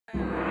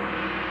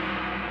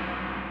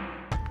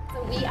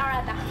We are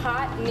at the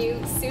hot new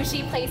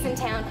sushi place in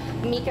town,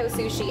 Mikko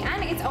Sushi,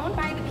 and it's owned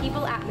by the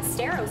people at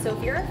Mistero. So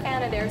if you're a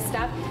fan of their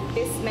stuff,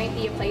 this might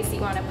be a place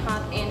you want to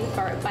pop in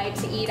for a bite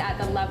to eat at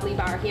the lovely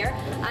bar here.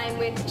 I'm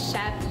with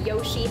Chef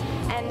Yoshie,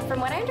 and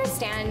from what I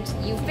understand,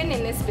 you've been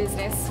in this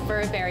business for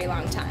a very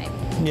long time.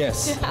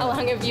 Yes. How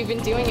long have you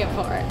been doing it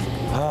for?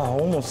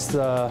 Almost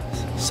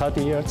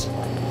 30 years.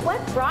 What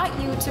brought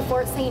you to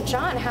Fort St.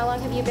 John? How long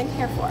have you been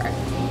here for?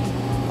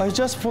 I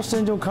just Fort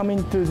St. John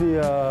coming to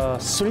the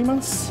 3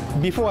 months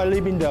before I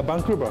live in the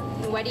Vancouver.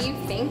 What do you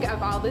think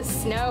of all the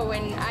snow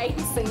and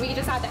ice? And we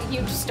just had that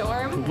huge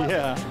storm.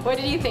 Yeah. What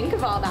did you think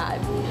of all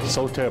that?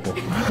 So terrible.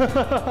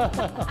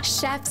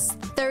 Chef's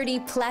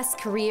 30-plus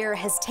career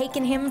has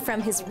taken him from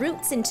his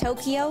roots in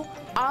Tokyo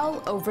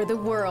all over the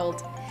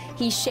world.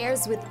 He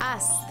shares with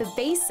us the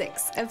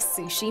basics of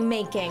sushi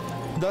making.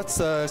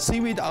 That's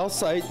seaweed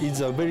outside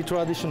is a very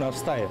traditional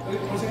style.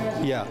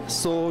 Yeah,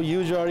 so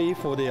usually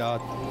for the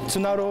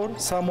tuna roll,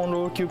 salmon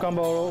roll,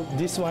 cucumber roll,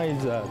 this one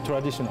is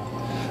traditional.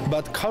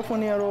 But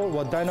California roll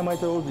or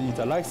dynamite roll is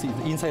like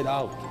inside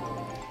out.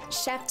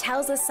 Chef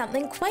tells us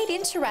something quite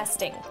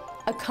interesting.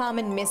 A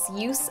common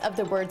misuse of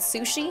the word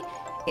sushi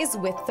is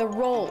with the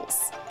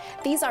rolls.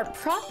 These are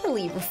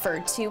properly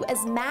referred to as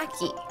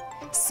maki.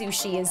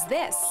 Sushi is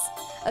this: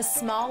 a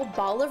small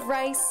ball of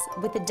rice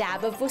with a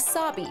dab of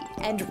wasabi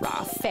and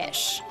raw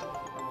fish.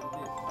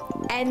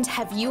 And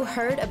have you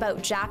heard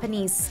about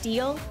Japanese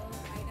steel?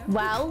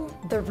 Well,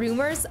 the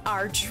rumors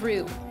are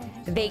true.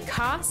 They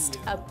cost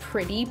a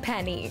pretty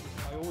penny.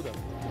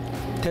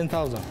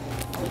 10,000.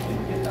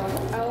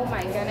 Oh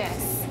my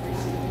goodness.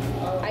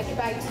 I could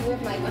buy 2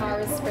 of my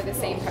cars for the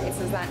same price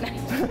as that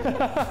night.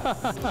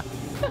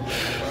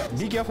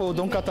 Be careful,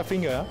 don't cut a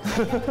finger.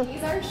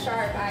 These are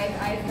sharp,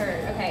 I've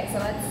heard. Okay, so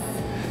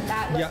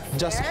that looks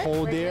just fair.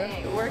 hold We're there.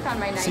 gonna work on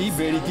my knife. See,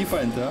 very skills.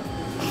 different, huh?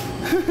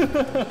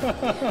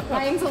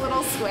 Mine's a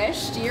little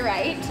squished, you're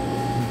right.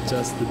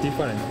 Just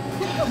different.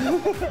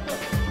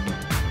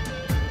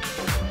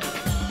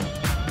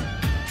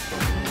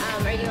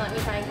 Are you gonna let me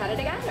try and cut it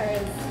again, or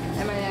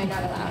am I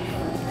not allowed?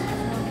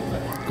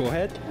 Go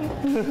ahead.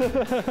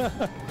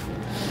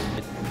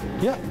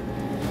 Yeah.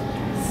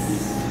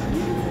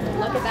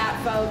 Look at that,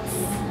 folks.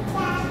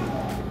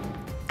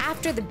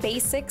 After the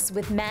basics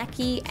with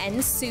maki and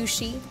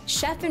sushi,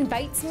 Chef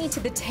invites me to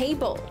the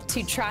table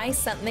to try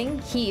something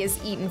he has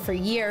eaten for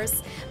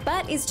years,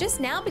 but is just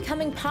now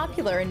becoming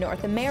popular in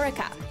North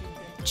America: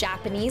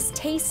 Japanese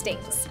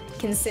tastings,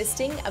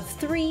 consisting of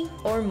 3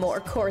 or more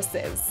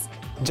courses.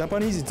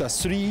 Japanese is a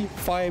 3,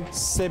 5,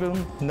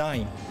 7,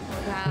 9.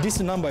 Wow. This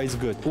number is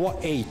good, or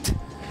 8.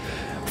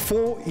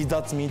 4 is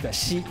that means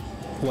shi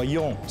or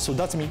yon, so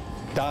that means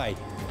die.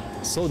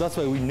 So that's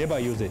why we never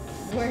use it.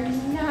 We're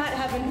not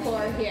having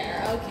 4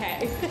 here,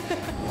 okay.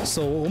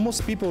 So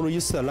almost people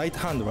use the right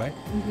hand, right?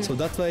 So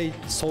that's why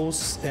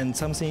sauce and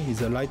something is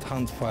the right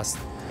hand first.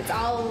 It's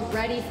all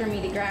ready for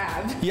me to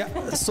grab. Yeah,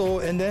 so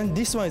and then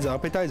this one is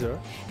appetizer.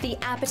 The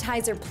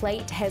appetizer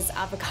plate has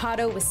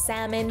avocado with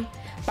salmon,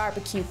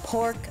 barbecue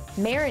pork,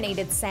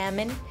 marinated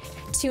salmon,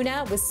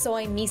 tuna with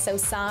soy miso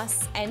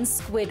sauce, and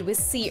squid with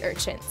sea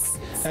urchins.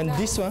 And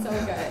this one, So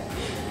good.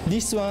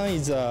 this one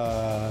is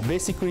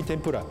basically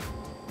tempura.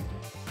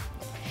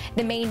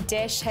 The main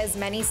dish has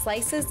many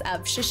slices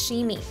of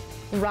sashimi,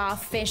 raw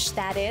fish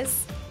that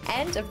is,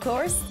 and of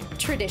course,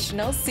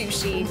 traditional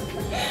sushi.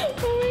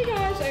 Oh my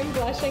gosh, I'm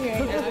blushing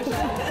right now,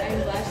 Chef.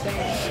 I'm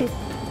blushing.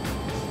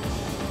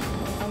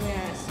 Oh my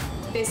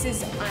gosh. This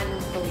is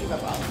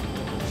unbelievable.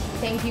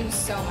 Thank you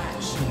so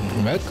much.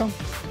 Welcome.